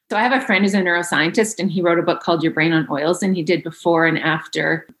So I have a friend who's a neuroscientist, and he wrote a book called Your Brain on Oils, and he did before and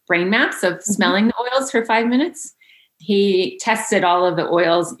after brain maps of smelling the oils for 5 minutes. He tested all of the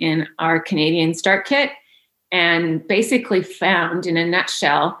oils in our Canadian Start Kit and basically found, in a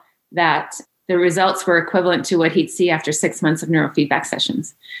nutshell, that the results were equivalent to what he'd see after 6 months of neurofeedback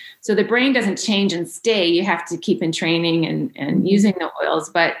sessions. So the brain doesn't change and stay. You have to keep in training and using the oils.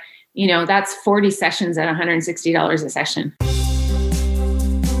 But, that's 40 sessions at $160 a session.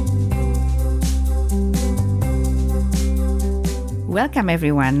 Welcome,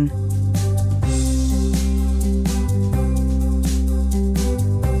 everyone.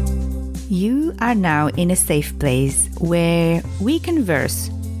 You are now in a safe place where we converse,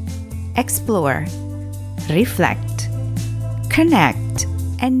 explore, reflect, connect,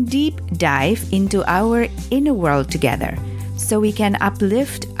 and deep dive into our inner world together so we can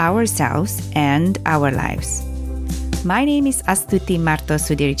uplift ourselves and our lives. My name is Astuti Marto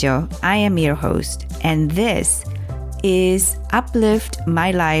Sudirjo. I am your host, and this is Uplift My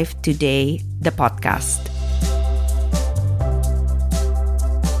Life Today, the podcast.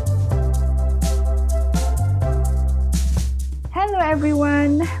 Hello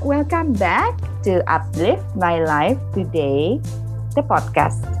everyone, welcome back to Uplift My Life Today, the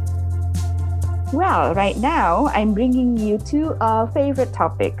podcast. Well, right now I'm bringing you two of our favorite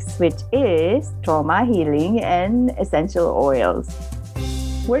topics, which is trauma healing and essential oils.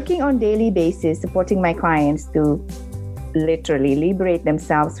 Working on a daily basis, supporting my clients to literally liberate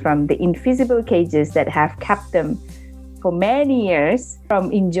themselves from the invisible cages that have kept them for many years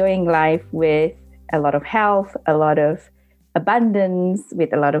from enjoying life with a lot of health, a lot of abundance,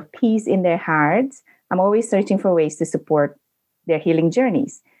 with a lot of peace in their hearts. I'm always searching for ways to support their healing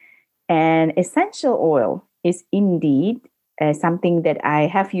journeys. And essential oil is indeed something that I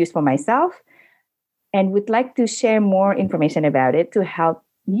have used for myself and would like to share more information about it to help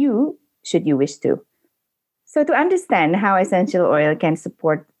you, should you wish to. So to understand how essential oil can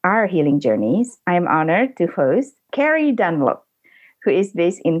support our healing journeys, I am honored to host Carrie Dunlop, who is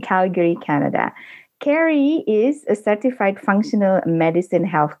based in Calgary, Canada. Carrie is a certified functional medicine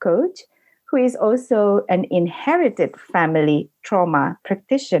health coach who is also an inherited family trauma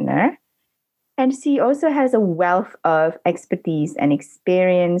practitioner. And she also has a wealth of expertise and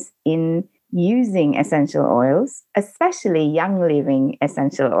experience in using essential oils, especially young living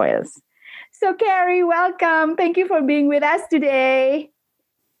essential oils. So, Carrie, welcome. Thank you for being with us today.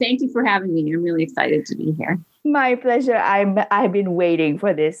 Thank you for having me. I'm really excited to be here. My pleasure. I've been waiting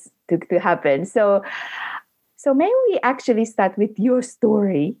for this to happen. So may we actually start with your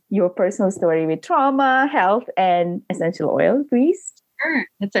story, your personal story with trauma, health, and essential oil, please? Sure.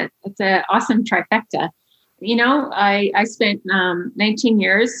 It's an awesome trifecta. I spent 19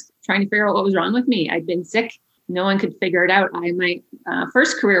 years trying to figure out what was wrong with me. I'd been sick. No one could figure it out. My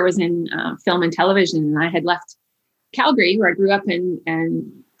first career was in film and television, and I had left Calgary, where I grew up,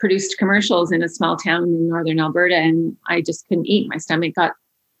 and produced commercials in a small town in northern Alberta, and I just couldn't eat. My stomach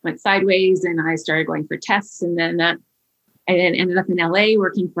went sideways, and I started going for tests, and then I ended up in LA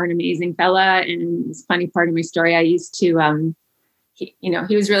working for an amazing fella. And this funny part of my story, I used to,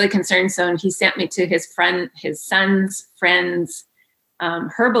 he was really concerned, so he sent me to his son's friend's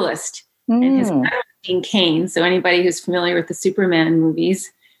herbalist, and his friend was Dean Cain. So anybody who's familiar with the Superman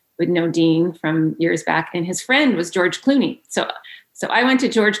movies would know Dean from years back. And his friend was George Clooney. So I went to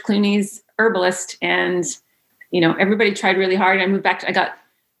George Clooney's herbalist, and, everybody tried really hard. I moved back. I got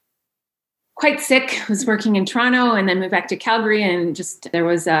quite sick, was working in Toronto, and then moved back to Calgary. And there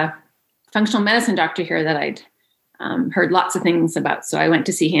was a functional medicine doctor here that I'd heard lots of things about. So I went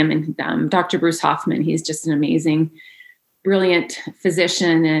to see him, and Dr. Bruce Hoffman. He's just an amazing, brilliant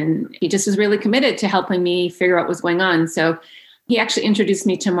physician, and he just was really committed to helping me figure out what was going on. So he actually introduced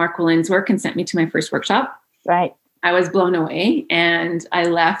me to Mark Williams' work and sent me to my first workshop. Right. I was blown away, and I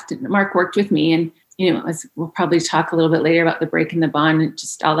left. Mark worked with me, and we'll probably talk a little bit later about the break and the bond and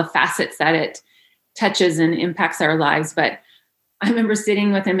just all the facets that it touches and impacts our lives. But I remember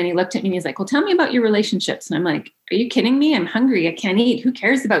sitting with him, and he looked at me and he's like, "Well, tell me about your relationships." And I'm like, "Are you kidding me? I'm hungry. I can't eat. Who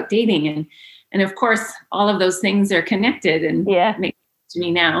cares about dating?" And of course, all of those things are connected and make sense to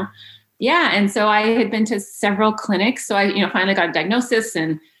me now. Yeah. And so I had been to several clinics. So I, finally got a diagnosis,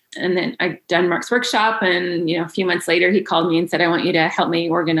 and then I'd done Mark's workshop. And, a few months later, he called me and said, "I want you to help me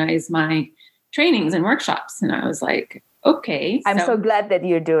organize my trainings and workshops." And I was like, okay. I'm so glad that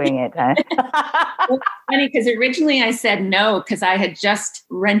you're doing it. Huh? Well, it's funny, because originally I said no, because I had just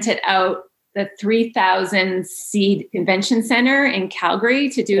rented out the 3,000 Seed Convention Center in Calgary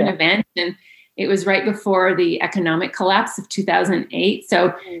to do an event. it was right before the economic collapse of 2008.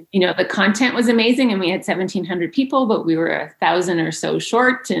 So, the content was amazing and we had 1,700 people, but we were 1,000 or so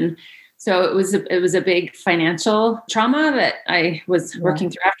short. And so it was a big financial trauma that I was working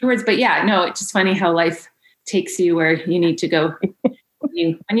through afterwards. But it's just funny how life takes you where you need to go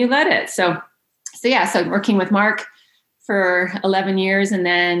when you let it. So working with Mark for 11 years. And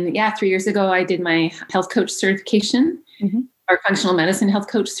then, 3 years ago, I did my health coach certification, or functional medicine health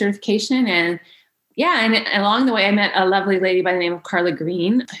coach certification. And along the way, I met a lovely lady by the name of Carla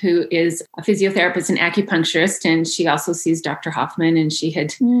Green, who is a physiotherapist and acupuncturist. And she also sees Dr. Hoffman. And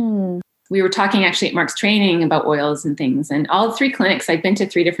we were talking actually at Mark's training about oils and things. And all 3 clinics, I've been to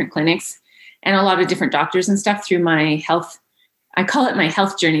 3 different clinics and a lot of different doctors and stuff through my health. I call it my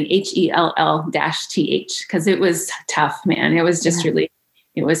health journey, HELL-TH, because it was tough, man. It was just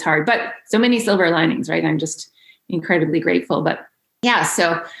it was hard, but so many silver linings, right? I'm just incredibly grateful. But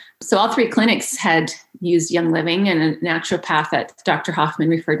so all 3 clinics had used Young Living, and a naturopath that Dr. Hoffman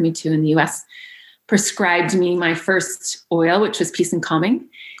referred me to in the US prescribed me my first oil, which was Peace and Calming.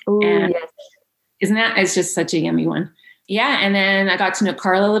 Ooh, and yes. Isn't that? It's just such a yummy one. Yeah. And then I got to know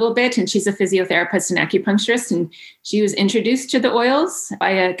Carla a little bit, and she's a physiotherapist and acupuncturist. And she was introduced to the oils by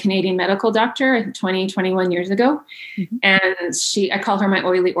a Canadian medical doctor 21 years ago. And I call her my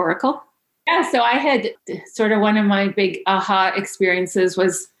oily oracle. Yeah. So I had sort of one of my big aha experiences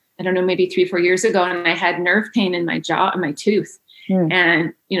was, I don't know, maybe 3-4 years ago. And I had nerve pain in my jaw and my tooth.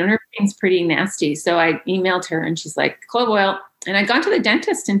 And, nerve pain's pretty nasty. So I emailed her and she's like, clove oil. And I'd gone to the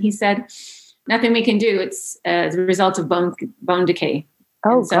dentist and he said, nothing we can do. It's the result of bone decay.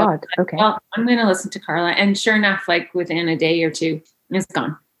 Oh, God. Okay. Well, I'm going to listen to Carla. And sure enough, like within a day or 2, it's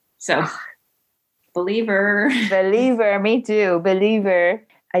gone. So believer. Me too. Believer.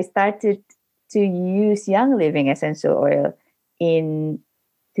 I started to use Young Living essential oil in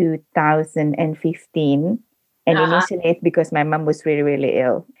 2015. And initially it's because my mom was really, really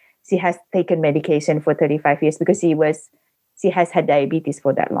ill. She has taken medication for 35 years because she has had diabetes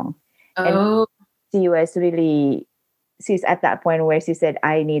for that long. And she's at that point where she said,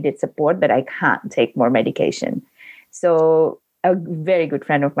 I needed support, but I can't take more medication. So a very good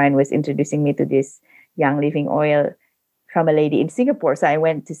friend of mine was introducing me to this Young Living oil from a lady in Singapore. So I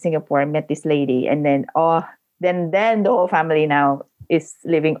went to Singapore and met this lady. And then, then the whole family now is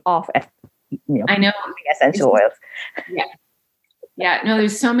living off, I know, essential oils. Yeah. No,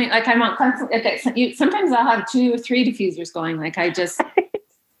 there's so many, like I'm on constantly, sometimes I'll have 2 or 3 diffusers going. Like they just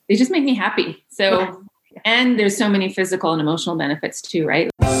make me happy. So, and there's so many physical and emotional benefits too, right?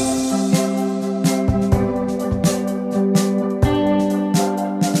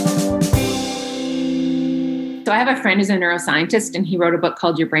 So I have a friend who's a neuroscientist, and he wrote a book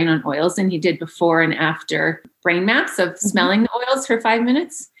called Your Brain on Oils, and he did before and after brain maps of smelling the oils for 5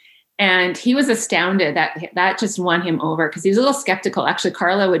 minutes. And he was astounded that just won him over because he was a little skeptical. Actually,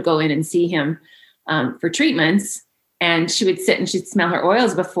 Carla would go in and see him for treatments, and she would sit and she'd smell her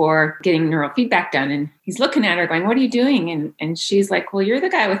oils before getting neurofeedback done. And he's looking at her going, what are you doing? And she's like, well, you're the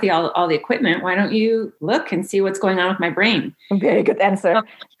guy with all the equipment. Why don't you look and see what's going on with my brain? Very good answer.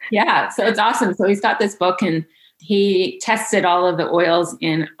 Yeah. So it's awesome. So he's got this book and he tested all of the oils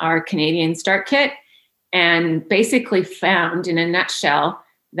in our Canadian Start Kit and basically found in a nutshell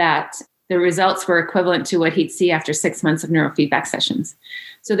that the results were equivalent to what he'd see after 6 months of neurofeedback sessions.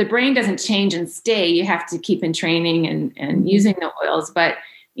 So the brain doesn't change and stay. You have to keep in training and using the oils. But,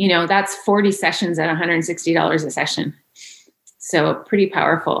 that's 40 sessions at $160 a session. So pretty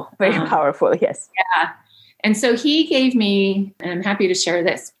powerful. Very powerful, yes. Yeah. And so he gave me, and I'm happy to share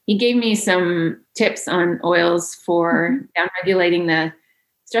this, he gave me some tips on oils for downregulating the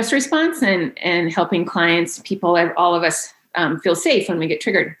stress response and helping clients, people, all of us feel safe when we get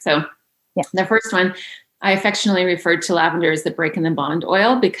triggered. So the first one, I affectionately referred to lavender as the break and the bond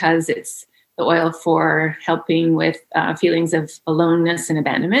oil because it's the oil for helping with feelings of aloneness and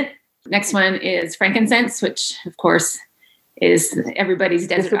abandonment. Next one is frankincense, which of course is everybody's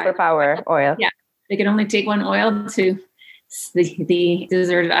desert superpower oil. Yeah, they can only take one oil to the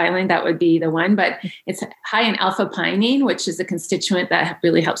deserted island. That would be the one, but it's high in alpha pinene, which is a constituent that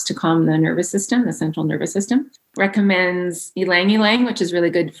really helps to calm the nervous system, the central nervous system. Recommends ylang ylang, which is really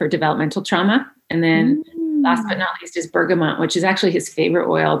good for developmental trauma. And then last but not least is bergamot, which is actually his favorite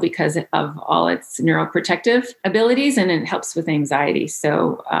oil because of all its neuroprotective abilities, and it helps with anxiety.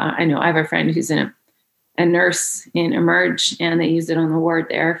 So I know I have a friend who's a nurse in Emerge, and they use it on the ward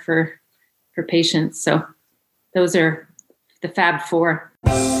there for patients. So those are the Fab Four.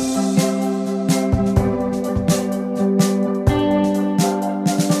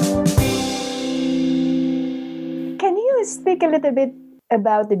 Can you speak a little bit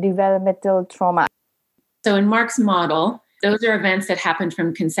about the developmental trauma? So in Mark's model, those are events that happened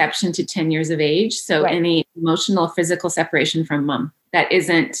from conception to 10 years of age. So any emotional, physical separation from mom that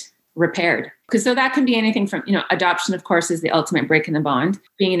isn't repaired. Because so that can be anything from, adoption, of course, is the ultimate break in the bond.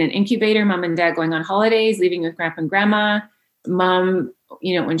 Being in an incubator, mom and dad going on holidays, leaving with grandpa and grandma, mom,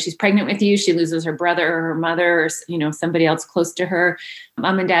 when she's pregnant with you, she loses her brother or her mother or, somebody else close to her.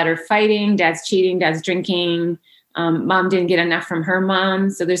 Mom and dad are fighting, dad's cheating, dad's drinking. Mom didn't get enough from her mom.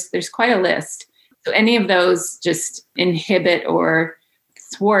 So there's quite a list. So any of those just inhibit or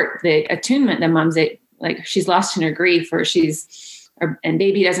thwart the attunement that mom's like she's lost in her grief and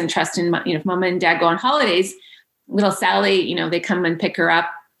baby doesn't trust in, if mom and dad go on holidays, little Sally, they come and pick her up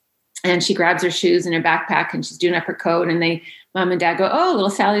and she grabs her shoes and her backpack and she's doing up her coat and mom and dad go, oh,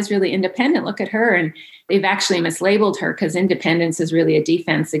 little Sally's really independent. Look at her. And they've actually mislabeled her because independence is really a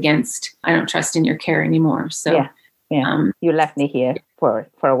defense against, I don't trust in your care anymore. So you left me here for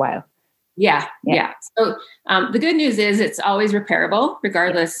a while. Yeah. So the good news is it's always repairable,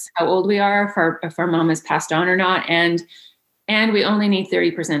 regardless how old we are, if our mom has passed on or not. And we only need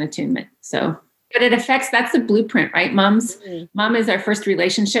 30% attunement. So, but it affects, that's the blueprint, right? Mom is our first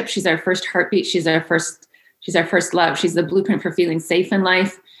relationship. She's our first heartbeat. She's our first love. She's the blueprint for feeling safe in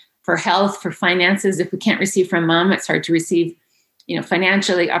life, for health, for finances. If we can't receive from mom, it's hard to receive,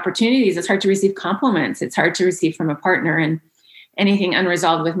 financially opportunities. It's hard to receive compliments. It's hard to receive from a partner, and anything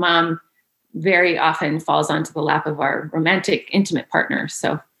unresolved with mom very often falls onto the lap of our romantic, intimate partner.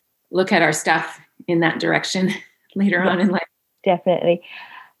 So look at our stuff in that direction later on in life. Definitely.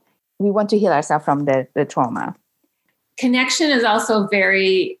 We want to heal ourselves from the trauma. Connection is also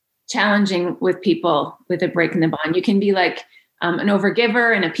very challenging with people with a break in the bond. You can be like an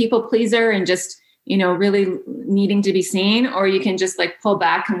overgiver and a people pleaser and just, really needing to be seen, or you can just like pull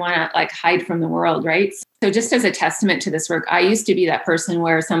back and want to like hide from the world, right? So just as a testament to this work, I used to be that person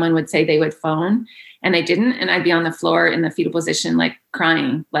where someone would say they would phone and they didn't. And I'd be on the floor in the fetal position, like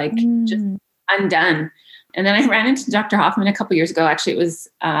crying, like just undone. And then I ran into Dr. Hoffman a couple of years ago. Actually, it was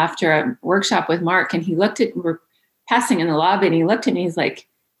after a workshop with Mark, and we're passing in the lobby and he looked at me, he's like,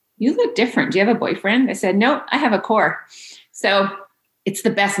 you look different. Do you have a boyfriend? I said, no, I have a core. So it's the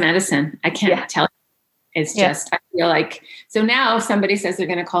best medicine. I can't tell you. It's just, I feel like, so now if somebody says they're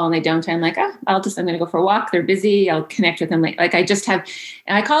going to call and they don't, I'm like, I'm going to go for a walk. They're busy. I'll connect with them. Like I just have,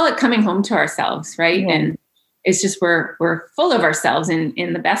 and I call it coming home to ourselves. Right. Yeah. And it's just, we're full of ourselves in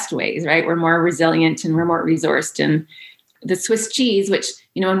the best ways, right? We're more resilient and we're more resourced. And the Swiss cheese, which,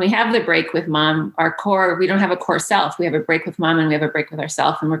 when we have the break with mom, our core, we don't have a core self. We have a break with mom and we have a break with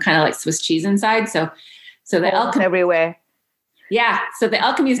ourselves, and we're kind of like Swiss cheese inside. So the alchemy everywhere. Yeah. So the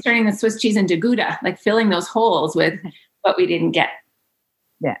alchemy is turning the Swiss cheese into Gouda, like filling those holes with what we didn't get.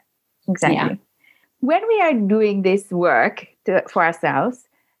 Yeah, exactly. Yeah. When we are doing this work for ourselves,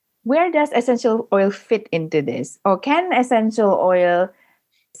 where does essential oil fit into this? Or can essential oil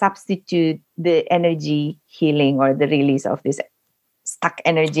substitute the energy healing or the release of this stuck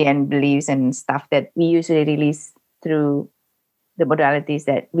energy and beliefs and stuff that we usually release through the modalities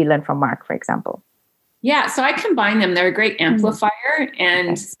that we learn from Mark, for example? Yeah, so I combine them. They're a great amplifier.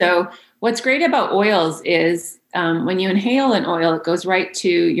 And so what's great about oils is when you inhale an oil, it goes right to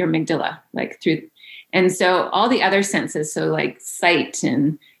your amygdala, like through. And so all the other senses, so like sight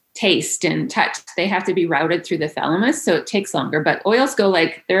and taste and touch, they have to be routed through the thalamus. So it takes longer. But oils go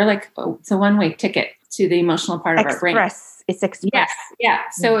it's a one-way ticket to the emotional part of our brain. It's express. Yes. Yeah.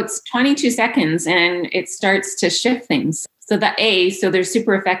 So it's 22 seconds and it starts to shift things. So they're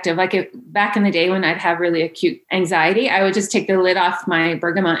super effective. Like back in the day when I'd have really acute anxiety, I would just take the lid off my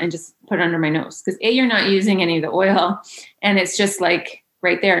bergamot and just put it under my nose. Because you're not using any of the oil, and it's just like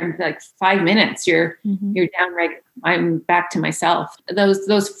right there in like 5 minutes, you're down right. I'm back to myself. Those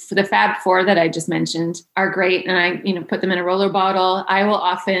the Fab Four that I just mentioned are great, and I put them in a roller bottle. I will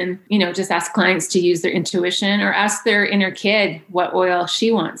often just ask clients to use their intuition or ask their inner kid what oil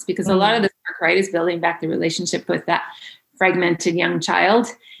she wants, because a lot of this work, right, is building back the relationship with that fragmented young child.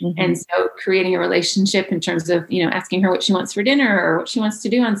 And so creating a relationship in terms of, asking her what she wants for dinner or what she wants to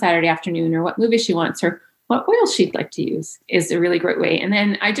do on Saturday afternoon or what movie she wants or what oil she'd like to use is a really great way. And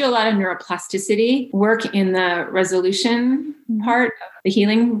then I do a lot of neuroplasticity work in the resolution part of the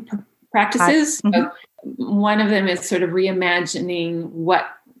healing practices. So one of them is sort of reimagining what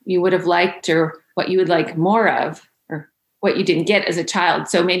you would have liked or what you would like more of, what you didn't get as a child.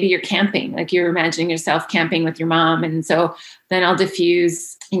 So maybe you're camping, like you're imagining yourself camping with your mom. And so then I'll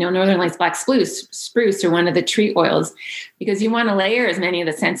diffuse, Northern Lights Black Spruce or one of the tree oils, because you want to layer as many of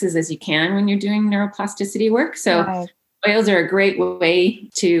the senses as you can when you're doing neuroplasticity work. So oils are a great way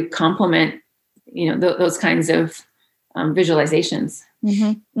to complement, those kinds of visualizations.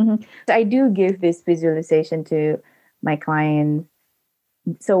 So I do give this visualization to my clients.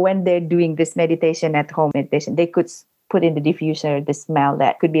 So when they're doing this meditation at home meditation, they could put in the diffuser, the smell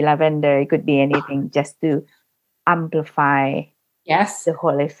that could be lavender, it could be anything, just to amplify Yes. the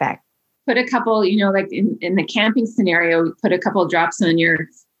whole effect. Put a couple, like in the camping scenario, put a couple drops on your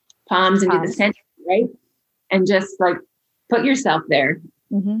palms and do the scent, right? And just like put yourself there.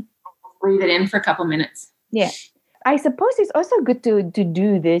 Breathe it in for a couple minutes. Yeah. I suppose it's also good to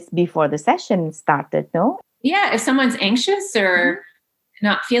do this before the session started, no? Yeah. If someone's anxious or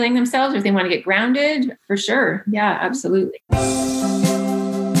not feeling themselves, or if they want to get grounded, for sure. Yeah, absolutely.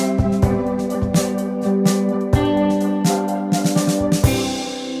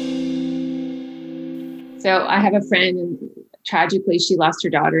 So I have a friend, and tragically, she lost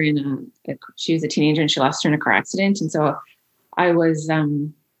her daughter she was a teenager and she lost her in a car accident. And so I was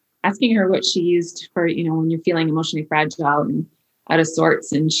asking her what she used for, when you're feeling emotionally fragile and out of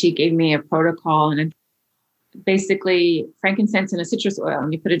sorts. And she gave me a protocol, and basically frankincense and a citrus oil.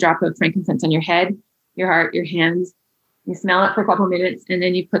 And you put a drop of frankincense on your head, your heart, your hands. You smell it for a couple of minutes, and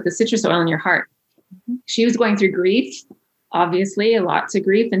then you put the citrus oil in your heart. She was going through grief, obviously, lots of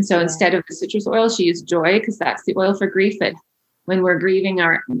grief. And so instead of the citrus oil, she used joy, because that's the oil for grief. But when we're grieving,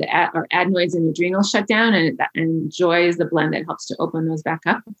 our adenoids and adrenals shut down, and joy is the blend that helps to open those back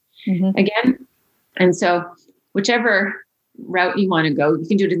up again. And so whichever route you want to go, you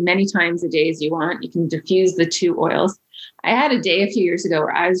can do it as many times a day as you want. You can diffuse the two oils. I had a day a few years ago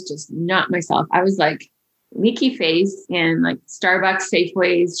where I was just not myself. I was like leaky face, and like Starbucks,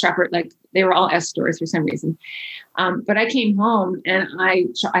 Safeways, Shepherd, like they were all S stores for some reason. But I came home and I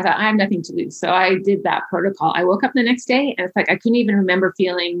thought, I have nothing to lose. So I did that protocol. I woke up the next day and it's like, I couldn't even remember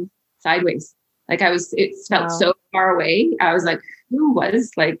feeling sideways. Like it felt so far away. I was like, what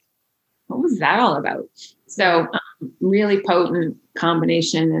was that all about? So really potent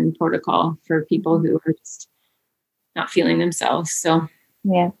combination and protocol for people who are just not feeling themselves. So,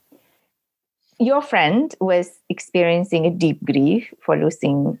 yeah. Your friend was experiencing a deep grief for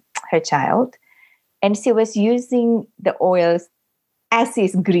losing her child, and she was using the oils as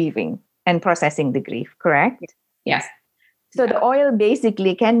she's grieving and processing the grief, correct? Yes. So the oil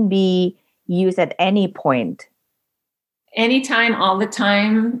basically can be used at any point. Anytime, all the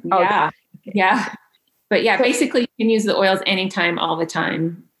time. Yeah. Okay. Yeah. But yeah, basically you can use the oils anytime, all the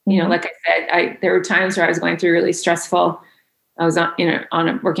time. Like I said, there were times where I was going through really stressful. I was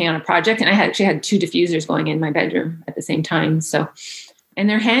working on a project, and I actually had 2 diffusers going in my bedroom at the same time. So, and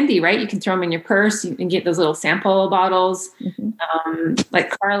they're handy, right? You can throw them in your purse. You can get those little sample bottles.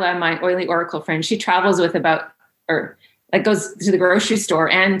 Like Carla, my oily oracle friend, she travels with goes to the grocery store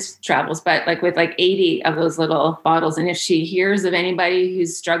and travels, but with 80 of those little bottles. And if she hears of anybody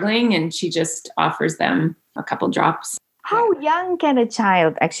who's struggling, and she just offers them a couple drops. How young can a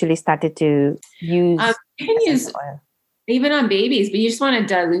child actually start to use? You can use oil even on babies, but you just want to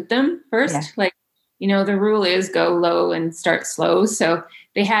dilute them first. Yeah. The rule is go low and start slow. So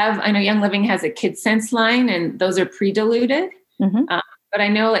I know Young Living has a Kids Sense line, and those are pre-diluted. But I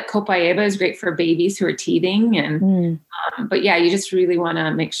know Copaiba is great for babies who are teething. And but yeah, you just really want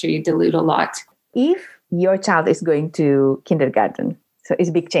to make sure you dilute a lot. If your child is going to kindergarten, so it's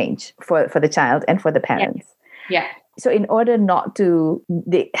a big change for the child and for the parents. Yeah. So in order not to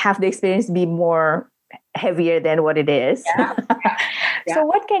have the experience be more heavier than what it is. Yeah. So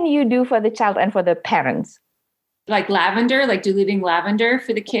what can you do for the child and for the parents? Like lavender, diluting lavender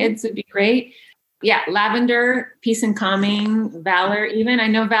for the kids would be great. Yeah, lavender, peace and calming, Valor even. I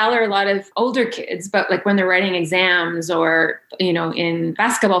know Valor, a lot of older kids, but when they're writing exams or, in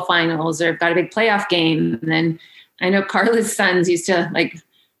basketball finals or got a big playoff game. And then I know Carla's sons used to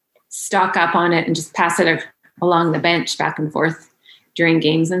stock up on it and just pass it along the bench back and forth during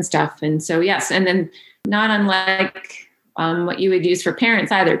games and stuff. And so, yes. And then not unlike what you would use for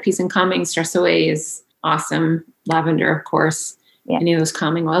parents either. Peace and calming, stress away is awesome. Lavender, of course. Yeah. Any of those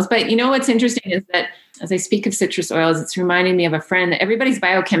calming oils. But what's interesting is that as I speak of citrus oils, it's reminding me of a friend that everybody's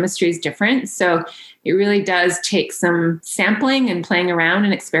biochemistry is different. So it really does take some sampling and playing around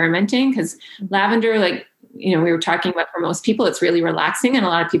and experimenting, because lavender, we were talking about, for most people, it's really relaxing. And a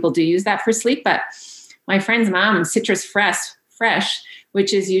lot of people do use that for sleep. But my friend's mom, Citrus Fresh,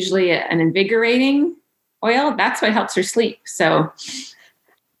 which is usually an invigorating oil, that's what helps her sleep. So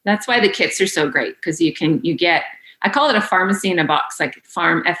that's why the kits are so great, because you get, I call it a pharmacy in a box,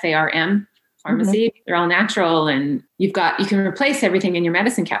 Farm, F-A-R-M, pharmacy. They're all natural, and you can replace everything in your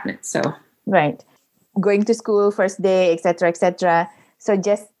medicine cabinet. So right, going to school first day, etc. So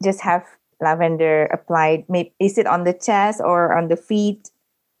just have lavender applied. Maybe is it on the chest or on the feet,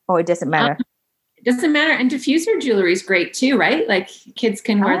 or it doesn't matter? It doesn't matter. And diffuser jewelry is great too, right? Like kids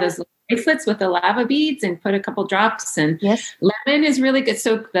can wear those bracelets with the lava beads and put a couple drops. And yes, lemon is really good.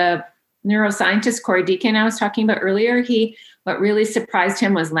 So the neuroscientist Corey Deacon I was talking about earlier, what really surprised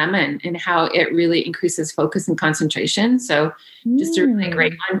him was lemon and how it really increases focus and concentration. So just a really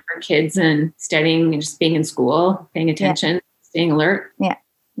great one for kids and studying and just being in school, paying attention, staying alert. Yeah.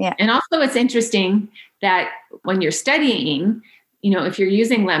 Yeah. And also it's interesting that when you're studying, if you're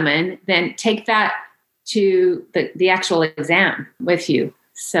using lemon, then take that to the actual exam with you.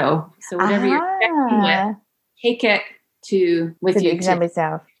 So whatever you're studying with, take it with you. The exam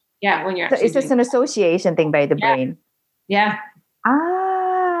itself. Yeah. When you're so it's just an association thing by the brain. Yeah.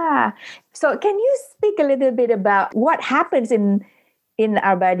 So can you speak a little bit about what happens in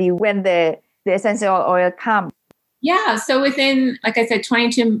our body when the essential oil comes? Yeah. So within, like I said,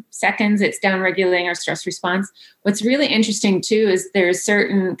 22 seconds, it's down-regulating our stress response. What's really interesting too is there's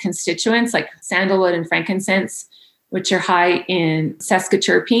certain constituents like sandalwood and frankincense, which are high in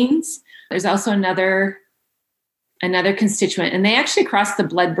sesquiterpenes. There's also another constituent, and they actually cross the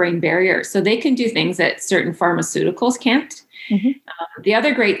blood-brain barrier. So they can do things that certain pharmaceuticals can't. Mm-hmm. The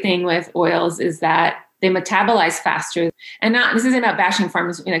other great thing with oils is that they metabolize faster. And this isn't about bashing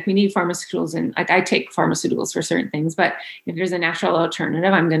pharmaceuticals. Like we need pharmaceuticals, and like I take pharmaceuticals for certain things, but if there's a natural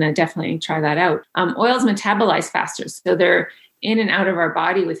alternative, I'm going to definitely try that out. Oils metabolize faster. So they're in and out of our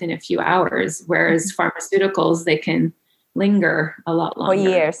body within a few hours, whereas pharmaceuticals, they can linger a lot longer. For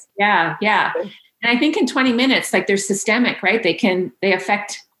years. Yeah. Yeah. And I think in 20 minutes, like they're systemic, right? They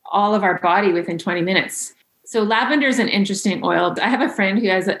affect all of our body within 20 minutes. So lavender is an interesting oil. I have a friend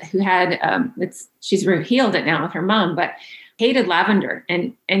she's healed it now with her mom, but hated lavender.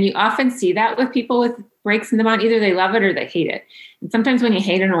 And you often see that with people with breaks in the body. Either they love it or they hate it. And sometimes when you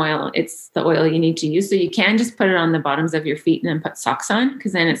hate an oil, it's the oil you need to use. So you can just put it on the bottoms of your feet and then put socks on,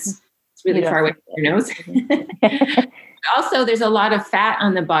 because then it's really far away from your nose. Also, there's a lot of fat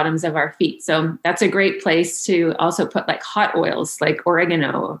on the bottoms of our feet. So that's a great place to also put like hot oils like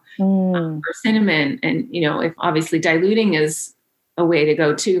oregano or cinnamon. And, if obviously diluting is a way to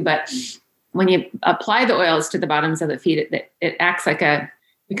go too. But when you apply the oils to the bottoms of the feet, it acts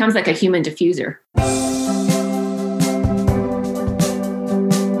becomes like a human diffuser.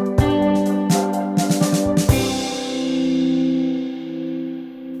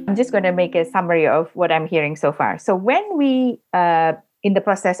 I'm just going to make a summary of what I'm hearing so far. So when we, in the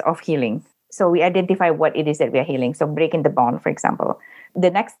process of healing, so we identify what it is that we are healing. So breaking the bond, for example, the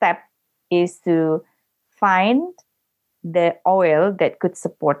next step is to find the oil that could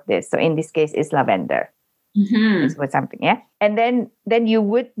support this. So in this case, it's lavender. Mm-hmm. Is what something, yeah. And then you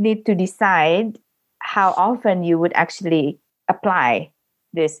would need to decide how often you would actually apply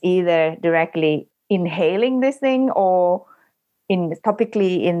this, either directly inhaling this thing or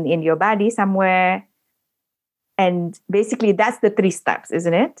topically in your body somewhere. And basically that's the 3 steps,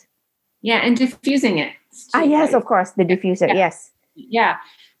 isn't it? Yeah. And diffusing it. Yes, of course. The diffuser. Yeah. Yes.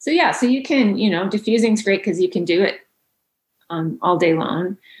 Yeah. So you can, diffusing is great because you can do it all day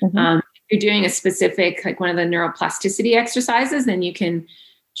long. Mm-hmm. If you're doing a specific, like one of the neuroplasticity exercises, then you can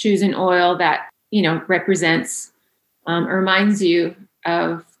choose an oil that, represents or reminds you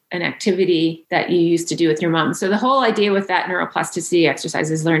of an activity that you used to do with your mom. So the whole idea with that neuroplasticity exercise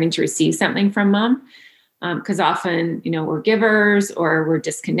is learning to receive something from mom. Because often, we're givers or we're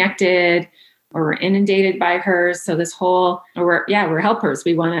disconnected or we're inundated by her. So this whole, we're helpers.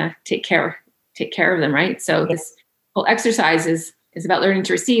 We want to take care of them, right? So this whole exercise is about learning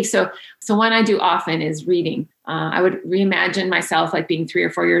to receive. So one I do often is reading. I would reimagine myself like being 3 or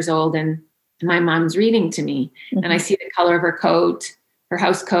 4 years old and my mom's reading to me, and I see the color of her coat, her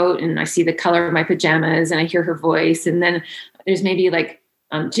house coat, and I see the color of my pajamas, and I hear her voice. And then there's maybe like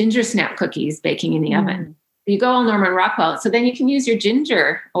ginger snap cookies baking in the oven. You go all Norman Rockwell. So then you can use your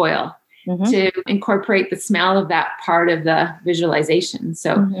ginger oil to incorporate the smell of that part of the visualization.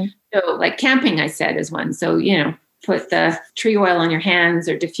 So like camping, I said, is one. So, put the tree oil on your hands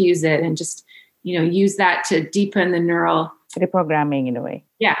or diffuse it and just, use that to deepen the neural reprogramming in a way.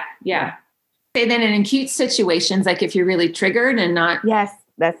 Yeah. Yeah. Say then in acute situations, like if you're really triggered and not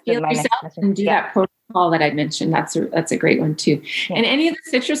that's feel yourself and do that protocol that I mentioned. That's a great one too. Yeah. And any of the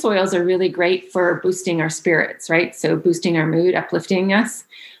citrus oils are really great for boosting our spirits, right? So boosting our mood, uplifting us.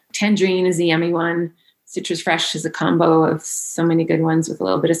 Tangerine is a yummy one. Citrus Fresh is a combo of so many good ones with a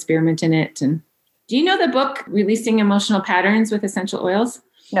little bit of spearmint in it. And do you know the book Releasing Emotional Patterns with Essential Oils?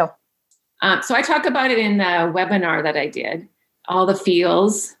 No. So I talk about it in the webinar that I did, all the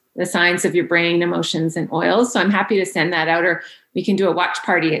feels, the science of your brain, emotions, and oils. So I'm happy to send that out, or we can do a watch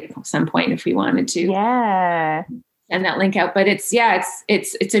party at some point if we wanted to. Yeah. Send that link out. But it's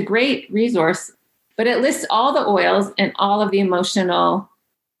a great resource. but it lists all the oils and all of the emotions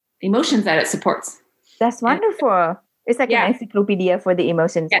that it supports. That's wonderful. It's like an encyclopedia for the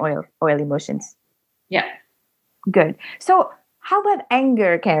emotions, oil emotions. Yeah. Good. So how about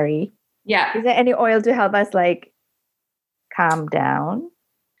anger, Carrie? Yeah. Is there any oil to help us like calm down?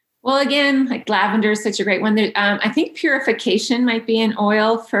 Well, again, like lavender is such a great one. I think purification might be an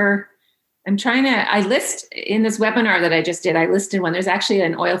oil for, I list in this webinar that I just did, I listed one. There's actually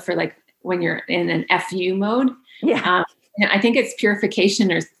an oil for like when you're in an FU mode. Yeah. And I think it's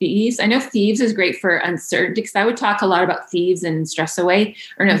purification or thieves. I know thieves is great for uncertainty because I would talk a lot about thieves and stress away,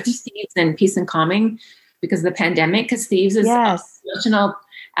 or no, thieves and peace and calming because of the pandemic, because thieves is the emotional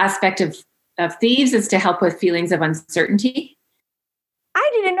aspect of thieves is to help with feelings of uncertainty.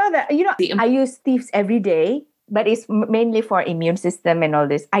 I didn't know that. I use thieves every day, but it's mainly for immune system and all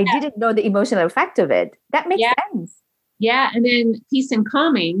this. I didn't know the emotional effect of it. That makes sense. Yeah. And then peace and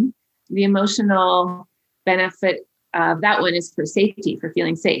calming, the emotional benefit of that one is for safety, for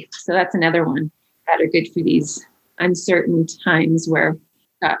feeling safe. So that's another one that are good for these uncertain times where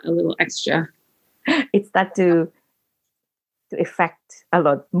got a little extra. It's that to affect a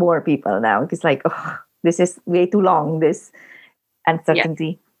lot more people now. It's like, this is way too long, this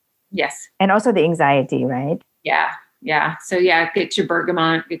uncertainty. Yes. And also the anxiety, right? Yeah. Yeah. So get your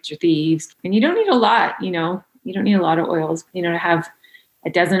bergamot, get your thieves. And you don't need a lot, you don't need a lot of oils, to have a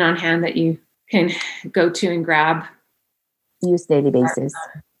dozen on hand that you can go to and grab. Use daily basis.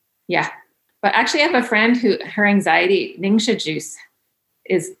 Yeah. But actually I have a friend who her anxiety, Ningxia juice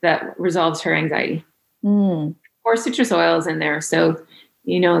is that resolves her anxiety. Or citrus oils in there. So,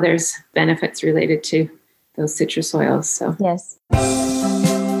 there's benefits related to those citrus oils. So yes.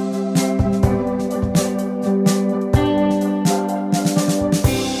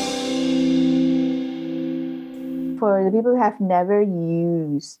 For the people who have never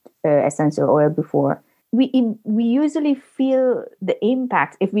used essential oil before, we usually feel the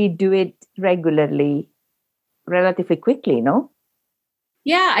impact if we do it regularly, relatively quickly, no?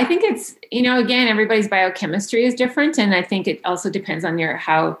 Yeah, I think it's, again, everybody's biochemistry is different. And I think it also depends on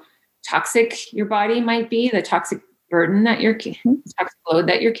how toxic your body might be, the toxic burden that toxic load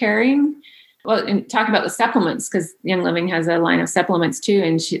that you're carrying. Well, and talk about the supplements, because Young Living has a line of supplements too,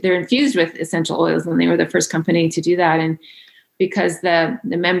 and they're infused with essential oils, and they were the first company to do that. And because the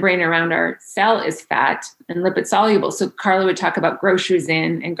membrane around our cell is fat and lipid soluble, so Carla would talk about groceries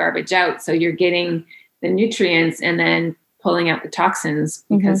in and garbage out. So you're getting the nutrients and then pulling out the toxins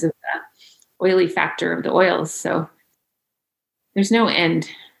because of the oily factor of the oils. So there's no end.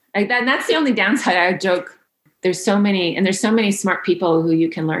 Like that. And that's the only downside. I joke. There's so many smart people who you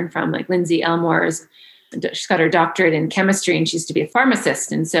can learn from, like Lindsay Elmore's. She's got her doctorate in chemistry and she used to be a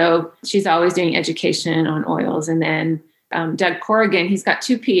pharmacist. And so she's always doing education on oils. And then Doug Corrigan, he's got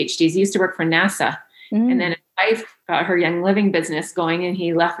 2 PhDs. He used to work for NASA. And then his wife got her Young Living business going and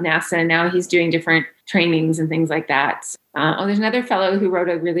he left NASA and now he's doing different trainings and things like that. There's another fellow who wrote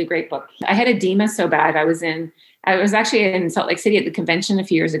a really great book. I had edema so bad. I was actually in Salt Lake City at the convention a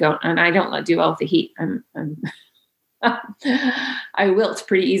few years ago, and I don't do well with the heat. I wilt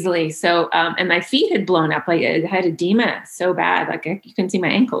pretty easily. So, and my feet had blown up. Like I had edema so bad, like you couldn't see my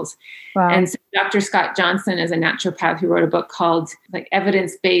ankles. Wow. And so Dr. Scott Johnson is a naturopath who wrote a book called like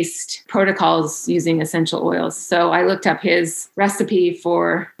Evidence-Based Protocols Using Essential Oils. So I looked up his recipe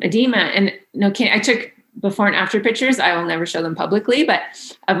for edema, and I took before and after pictures. I will never show them publicly, but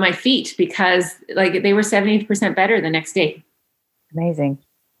of my feet, because like they were 70% better the next day. Amazing.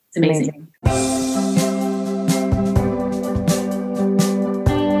 It's amazing.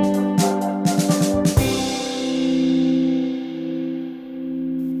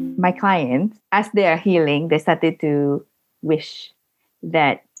 My clients, as they are healing, they started to wish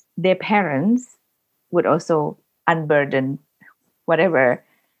that their parents would also unburden whatever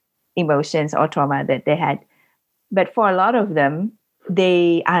emotions or trauma that they had. But for a lot of them,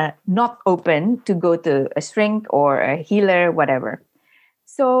 they are not open to go to a shrink or a healer, whatever.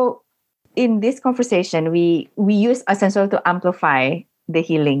 So in this conversation, we use essential to amplify the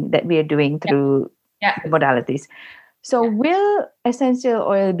healing that we are doing through the modalities. So will essential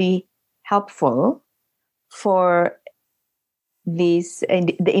oil be helpful for the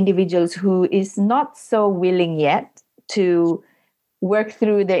individuals who is not so willing yet to work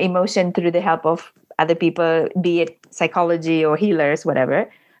through their emotion through the help of other people, be it psychology or healers, whatever,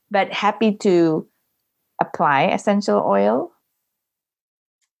 but happy to apply essential oil?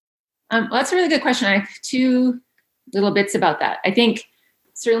 Well, that's a really good question. I have 2 little bits about that. I think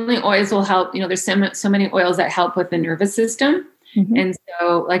certainly oils will help. There's so many oils that help with the nervous system. And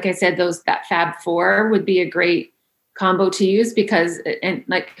so, like I said, that Fab 4 would be a great combo to use because, and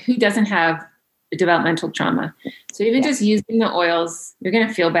like who doesn't have developmental trauma. So even just using the oils, you're going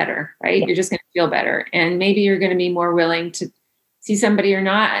to feel better, right? You're just going to feel better. And maybe you're going to be more willing to see somebody or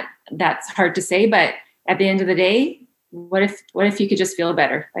not. That's hard to say, but at the end of the day, what if you could just feel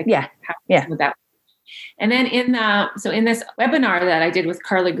better? Like, how would that? And then in this webinar that I did with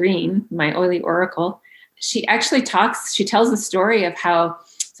Carla Green, my Oily Oracle, she tells the story of how,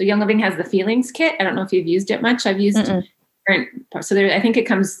 so Young Living has the feelings kit. I don't know if you've used it much. I've used different, so I think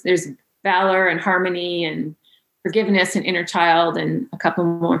there's valor and harmony and forgiveness and inner child and a couple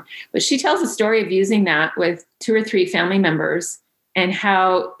more. But she tells the story of using that with 2 or 3 family members and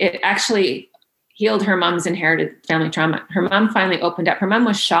how it actually healed her mom's inherited family trauma. Her mom finally opened up. Her mom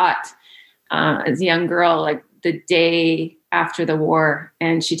was shot as a young girl, like the day after the war.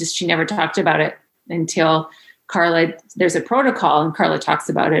 And she never talked about it until Carla, there's a protocol and Carla talks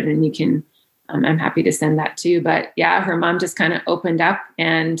about it, and you can, I'm happy to send that too. But yeah, her mom just kind of opened up,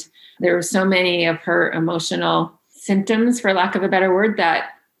 and there were so many of her emotional symptoms, for lack of a better word, that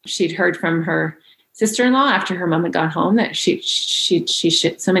she'd heard from her sister-in-law after her mom had gone home, that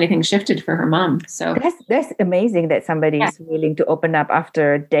so many things shifted for her mom. So that's amazing that somebody is willing to open up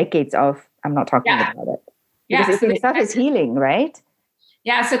after decades of, I'm not talking about it. Because it itself is healing, right?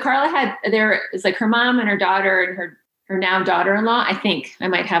 Yeah. So Carla it's like her mom and her daughter and her now daughter-in-law. I think I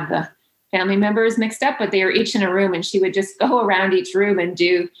might have the family members mixed up, but they were each in a room, and she would just go around each room and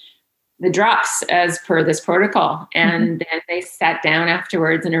do the drops as per this protocol. And then they sat down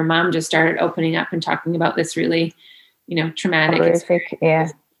afterwards, and her mom just started opening up and talking about this really, traumatic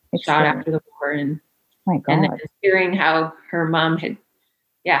experience. Shot after the war. And, my God. And then hearing how her mom had,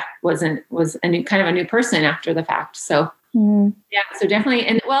 was a new person after the fact. So, so definitely.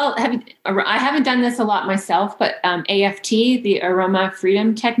 And I haven't done this a lot myself, but AFT, the Aroma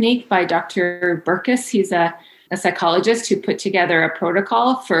Freedom Technique by Dr. Burkus, he's a psychologist who put together a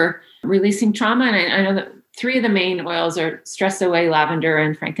protocol for releasing trauma. And I know that 3 of the main oils are Stress Away, Lavender,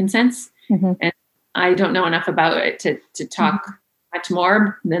 and Frankincense. And I don't know enough about it to talk much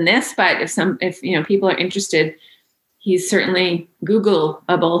more than this, but if people are interested, he's certainly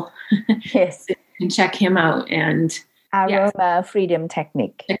Googleable. Yes. And check him out. And Aroma Freedom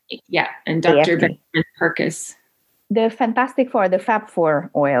Technique. Yeah. And Dr. Benjamin Burkus. The Fantastic Four, the Fab Four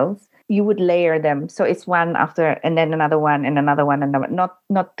oils, you would layer them. So it's one after, and then another one, and another one, and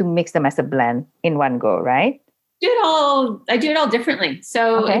not to mix them as a blend in one go, right? I do it all differently.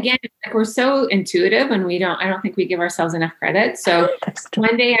 So again, we're so intuitive, and I don't think we give ourselves enough credit. So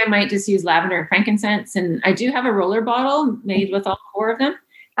one day I might just use lavender and frankincense, and I do have a roller bottle made with all 4 of them.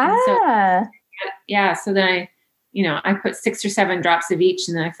 So then I put 6 or 7 drops of each,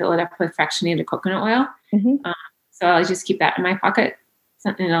 and then I fill it up with fractionated coconut oil. So I'll just keep that in my pocket.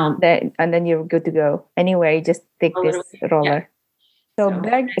 And then you're good to go. Anyway, just take this roller.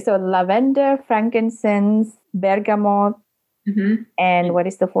 Yeah. So lavender, frankincense, bergamot, and what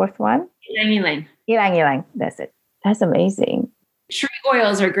is the 4th one? Ylang ylang. That's it. That's amazing. Tree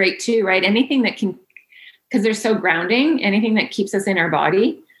oils are great too, right? Anything that because they're so grounding, anything that keeps us in our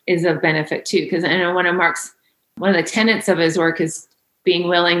body is of benefit too. Because I know one of the tenets of his work is being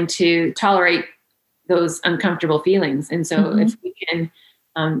willing to tolerate those uncomfortable feelings. And so if we can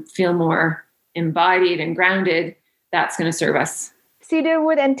feel more embodied and grounded, that's going to serve us.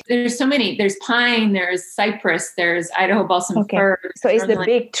 Cedarwood and there's so many. There's pine, there's cypress, there's Idaho balsam fir. So it's the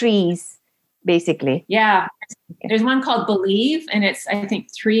big trees, basically. Yeah. There's one called Believe, and it's, I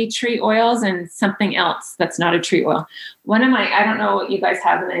think, 3 tree oils and something else that's not a tree oil. I don't know what you guys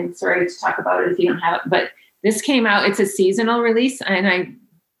have, and I'm sorry to talk about it if you don't have it, but this came out, it's a seasonal release, and I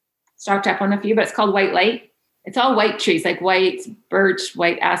stocked up on a few, but it's called White Light. It's all white trees, like white birch,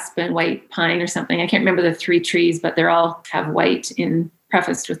 white aspen, white pine or something. I can't remember the 3 trees, but they're all have white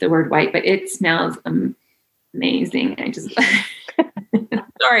prefaced with the word white, but it smells amazing. I just,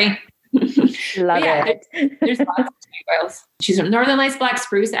 sorry. Love it. There's lots of tree oils. She's from Northern Lights Black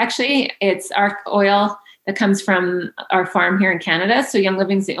Spruce. Actually, it's our oil that comes from our farm here in Canada. So Young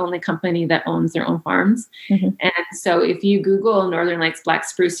Living's the only company that owns their own farms. And so if you Google Northern Lights Black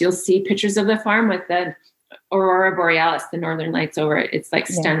Spruce, you'll see pictures of the farm with the Aurora Borealis, the Northern Lights over it. It's like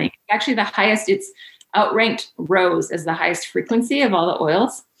stunning. Actually, the highest, it's outranked rose as the highest frequency of all the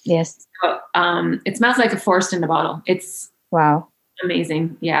oils. Yes. So, it smells like a forest in a bottle. It's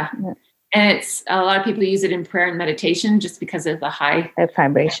amazing. Yeah. And it's a lot of people use it in prayer and meditation just because of the high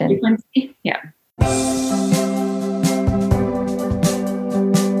vibration frequency. Yeah.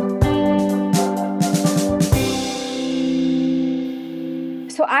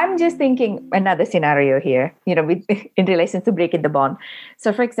 So I'm just thinking another scenario here, in relation to breaking the bond.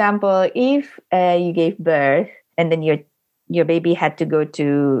 So for example, if you gave birth and then your your baby had to go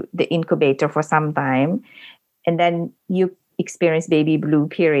to the incubator for some time, and then you experience baby blue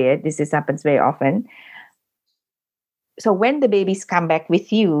period. This happens very often. So when the babies come back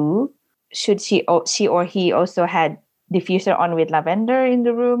with you, should she or he also had diffuser on with lavender in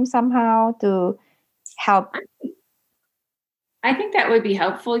the room somehow to help? I think that would be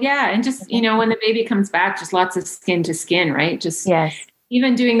helpful. Yeah. And just, when the baby comes back, just lots of skin to skin, right? Just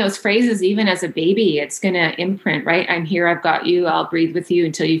even doing those phrases, even as a baby, it's going to imprint, right? I'm here. I've got you. I'll breathe with you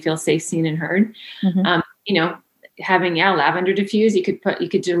until you feel safe, seen, and heard. Having lavender diffuse, you could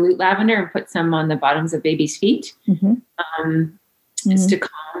dilute lavender and put some on the bottoms of baby's feet, just to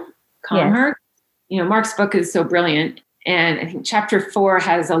calm her. Mark's book is so brilliant, and I think chapter 4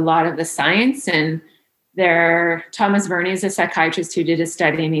 has a lot of the science. And Thomas Verney is a psychiatrist who did a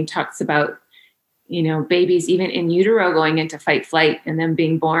study, and he talks about babies even in utero going into fight flight and then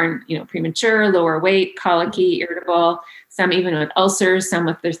being born premature, lower weight, colicky, irritable, some even with ulcers, some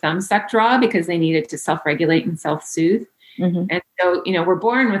with their thumb sucked raw because they needed to self-regulate and self-soothe. And so we're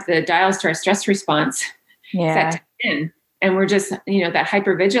born with the dials to our stress response set to 10, and we're just that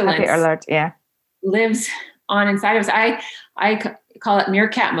hypervigilance alert lives on inside of us. I call it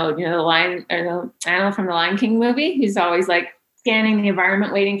meerkat mode. The lion, or the animal from the Lion King movie. He's always like scanning the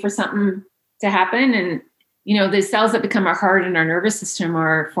environment, waiting for something to happen. And, the cells that become our heart and our nervous system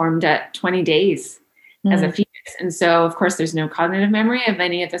are formed at 20 days as a fetus. And so, of course, there's no cognitive memory of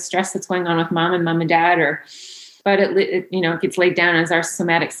any of the stress that's going on with mom and dad, but it gets laid down as our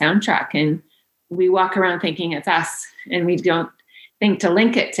somatic soundtrack. And we walk around thinking it's us, and we don't think to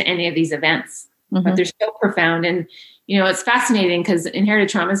link it to any of these events, but they're so profound. And, it's fascinating because inherited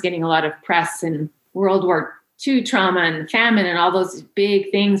trauma is getting a lot of press, and World War II trauma and famine and all those big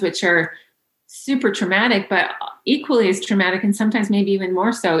things, which are super traumatic, but equally as traumatic, and sometimes maybe even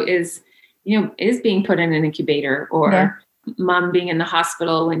more so, is being put in an incubator, or mom being in the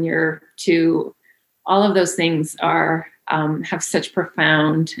hospital when you're 2. All of those things have such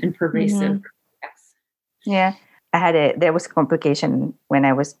profound and pervasive effects. Yeah. There was a complication when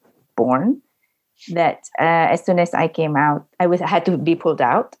I was born that as soon as I came out, I had to be pulled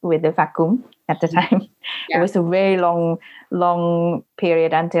out with the vacuum at the time. It was a very long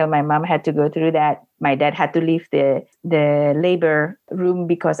period until my mom had to go through that. My dad had to leave the labor room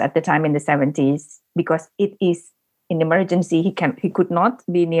because at the time in the 70s, because it is an emergency, he could not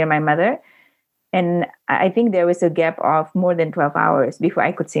be near my mother. And I think there was a gap of more than 12 hours before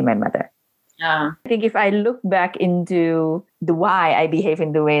I could see my mother. I think if I look back into the why I behave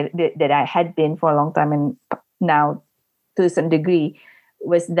in the way that I had been for a long time, and now to some degree,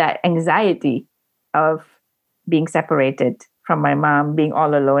 was that anxiety of being separated from my mom, being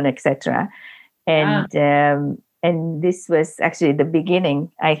all alone, etc. And this was actually the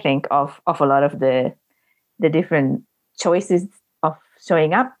beginning, I think, of a lot of the different choices of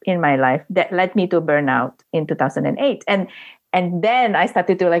showing up in my life that led me to burnout in 2008. And then I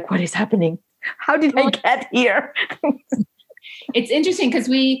started to what is happening? How did I get here? It's interesting because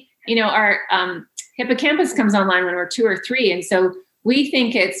our hippocampus comes online when we're 2 or 3. And so we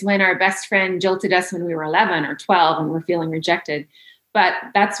think it's when our best friend jilted us when we were 11 or 12 and we're feeling rejected. But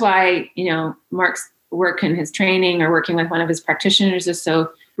that's why, Mark's work and his training or working with one of his practitioners is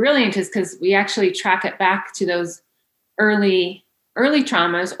so brilliant, is because we actually track it back to those early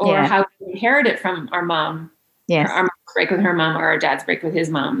traumas, or how we inherit it from our mom. Yes. Our mom's break with her mom, or our dad's break with his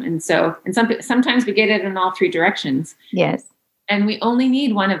mom. And so, sometimes we get it in all 3 directions. Yes. And we only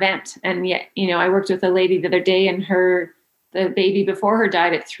need one event. And yet, I worked with a lady the other day, and the baby before her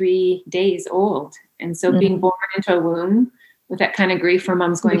died at 3 days old. And so being born into a womb with that kind of grief where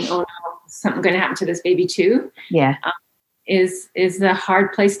mom's going, oh no, something's going to happen to this baby too. Yeah. Is the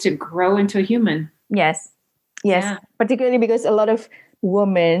hard place to grow into a human. Yes. Yeah. Particularly because a lot of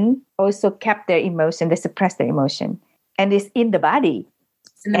women also kept their emotion, they suppress their emotion, and it's in the body.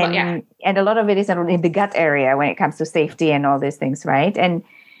 And a lot of it is in the gut area when it comes to safety and all these things, right? And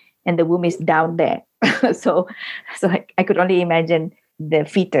the womb is down there. so I could only imagine the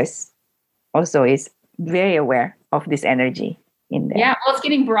fetus also is very aware of this energy in there. Yeah, well, it's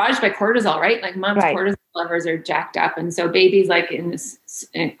getting barraged by cortisol, right? Like mom's cortisol levels are jacked up. And so baby's in this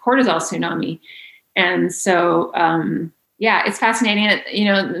cortisol tsunami. And so, it's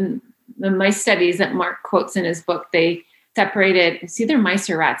fascinating. The mice studies that Mark quotes in his book, they separated, it's either mice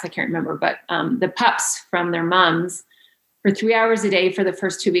or rats, I can't remember, but the pups from their moms for 3 hours a day for the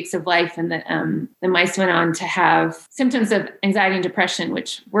first 2 weeks of life. And the mice went on to have symptoms of anxiety and depression,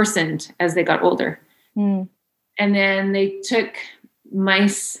 which worsened as they got older. And then they took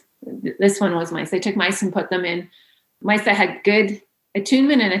mice, this one was mice, they took mice and put them in mice that had good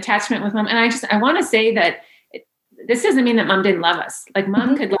attunement and attachment with mom. And I want to say that this doesn't mean that mom didn't love us. Like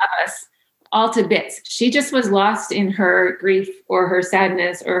mom could love us all to bits. She just was lost in her grief or her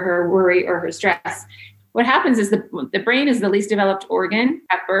sadness or her worry or her stress. What happens is the brain is the least developed organ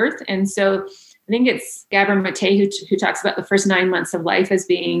at birth. And so I think it's Gabor Mate who talks about the first 9 months of life as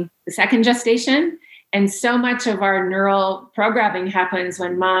being the second gestation. And so much of our neural programming happens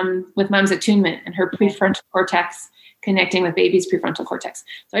when mom's attunement and her prefrontal cortex connecting with baby's prefrontal cortex.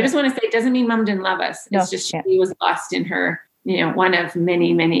 So I just want to say, it doesn't mean mom didn't love us. It's just she was lost in her, one of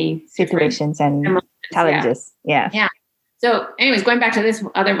many, many situations and challenges. Yeah. So anyways, going back to this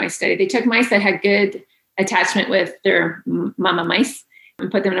other mice study, they took mice that had good attachment with their mama mice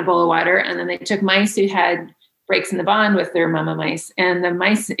and put them in a bowl of water. And then they took mice who had breaks in the bond with their mama mice. And the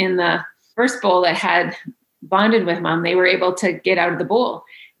mice in the first bowl that had bonded with mom, they were able to get out of the bowl.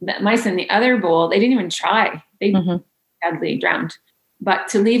 The mice in the other bowl, they didn't even try. They sadly drowned. But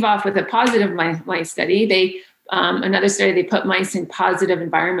to leave off with a positive mice study, they another study, they put mice in positive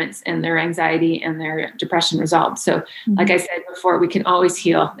environments and their anxiety and their depression resolved. So like I said before, we can always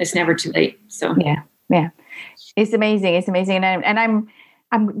heal. It's never too late. So yeah. It's amazing. It's amazing. And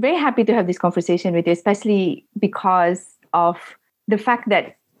I'm very happy to have this conversation with you, especially because of the fact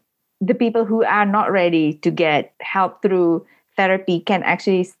that the people who are not ready to get help through therapy can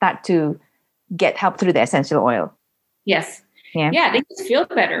actually start to get help through the essential oil. Yes. Yeah. They just feel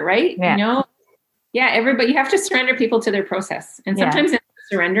better, right? Yeah. Everybody, you have to surrender people to their process. And sometimes in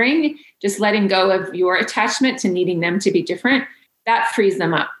surrendering, just letting go of your attachment to needing them to be different, that frees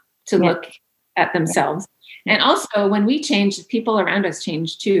them up to look at themselves. And also when we change, people around us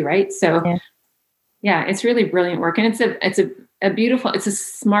change too, right? So it's really brilliant work. And it's a beautiful,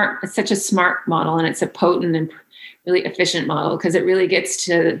 it's such a smart model, and it's a potent and really efficient model, because it really gets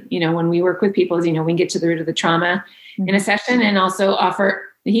to, when we work with people, we can get to the root of the trauma in a session and also offer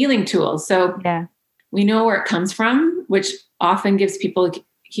the healing tools. So we know where it comes from, which often gives people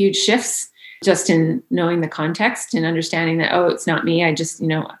huge shifts just in knowing the context and understanding that, it's not me. I just,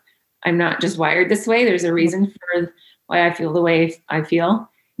 I'm not just wired this way. There's a reason for why I feel the way I feel.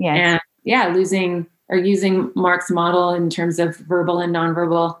 And using Mark's model in terms of verbal and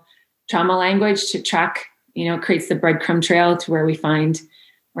nonverbal trauma language to track, creates the breadcrumb trail to where we find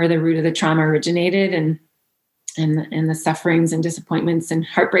where the root of the trauma originated and the sufferings and disappointments and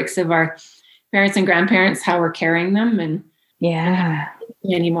heartbreaks of our parents and grandparents, how we're carrying them and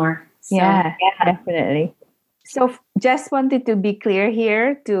anymore. So, definitely. So just wanted to be clear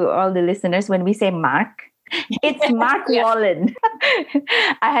here to all the listeners, when we say Mark, it's Mark Wolynn.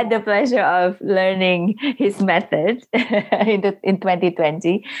 I had the pleasure of learning his method in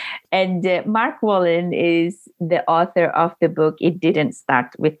 2020. And Mark Wolynn is the author of the book, It Didn't Start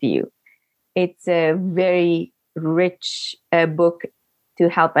With You. It's a very rich book to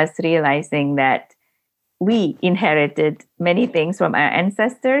help us realizing that we inherited many things from our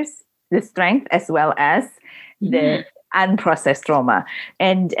ancestors, the strength as well as the unprocessed trauma.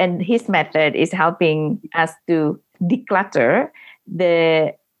 And his method is helping us to declutter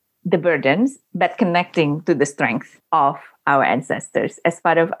the burdens, but connecting to the strength of our ancestors as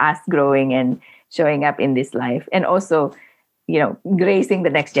part of us growing and showing up in this life. And also, gracing the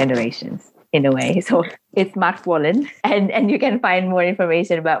next generations in a way. So it's Mark Wolynn. And you can find more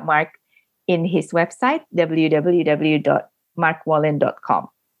information about Mark in his website, www.markwolynn.com.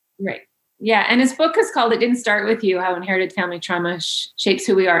 Right. Yeah. And his book is called It Didn't Start With You, How Inherited Family Trauma Shapes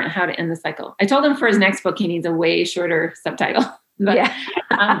Who We Are and How to End the Cycle. I told him for his next book, he needs a way shorter subtitle. But it's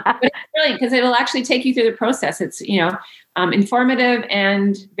brilliant because it will actually take you through the process. It's, informative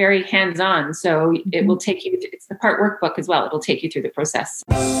and very hands-on. So it will take you, it's the part workbook as well. It will take you through the process.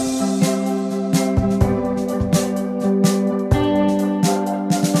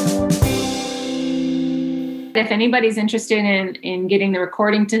 If anybody's interested in getting the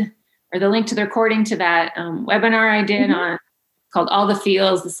recording or the link to the recording to that webinar I did on called All the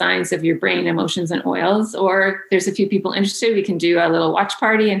Feels, the Science of Your Brain, Emotions, and Oils, or there's a few people interested, we can do a little watch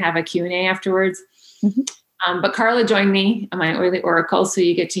party and have a Q&A afterwards. But Carla joined me on my Oily Oracle, so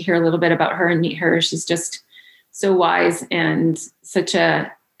you get to hear a little bit about her and meet her. She's just so wise and such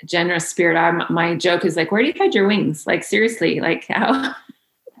a generous spirit. My joke is like, where do you hide your wings? Like, seriously, like how...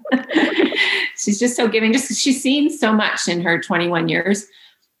 She's just so giving. She's seen so much in her 21 years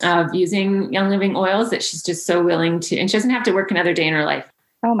of using Young Living oils that she's just so willing to, and she doesn't have to work another day in her life.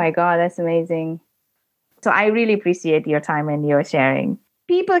 Oh my God, that's amazing. So I really appreciate your time and your sharing.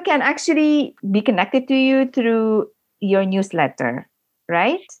 People can actually be connected to you through your newsletter,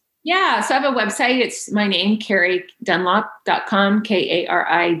 right? Yeah. So I have a website. It's my name, KariDunlop.com,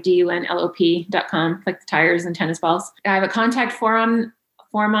 KARIDUNLOP.com, like the tires and tennis balls. I have a contact form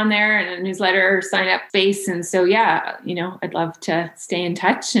form on there and a newsletter sign up space. And so, yeah, I'd love to stay in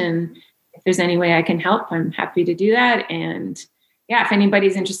touch. And if there's any way I can help, I'm happy to do that. And yeah, if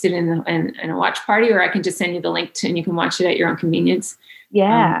anybody's interested in a watch party, or I can just send you the link and you can watch it at your own convenience.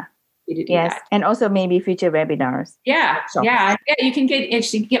 Yeah. Yes. That. And also maybe future webinars. Yeah. Yeah. You can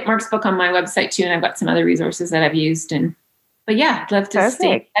get Mark's book on my website too. And I've got some other resources that I've used. But yeah, I'd love to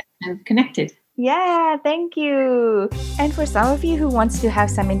stay connected. Yeah, thank you. And for some of you who wants to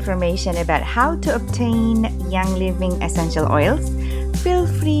have some information about how to obtain Young Living essential oils, feel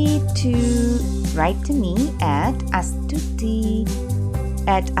free to write to me at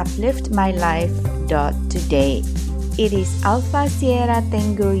astuti@upliftmylife.today. It is Alpha Sierra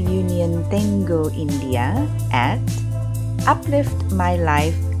Tango Union Tango India at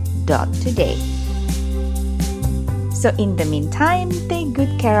upliftmylife.today. So in the meantime, take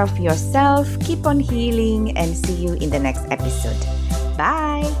good care of yourself, keep on healing, and see you in the next episode.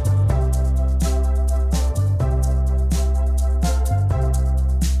 Bye!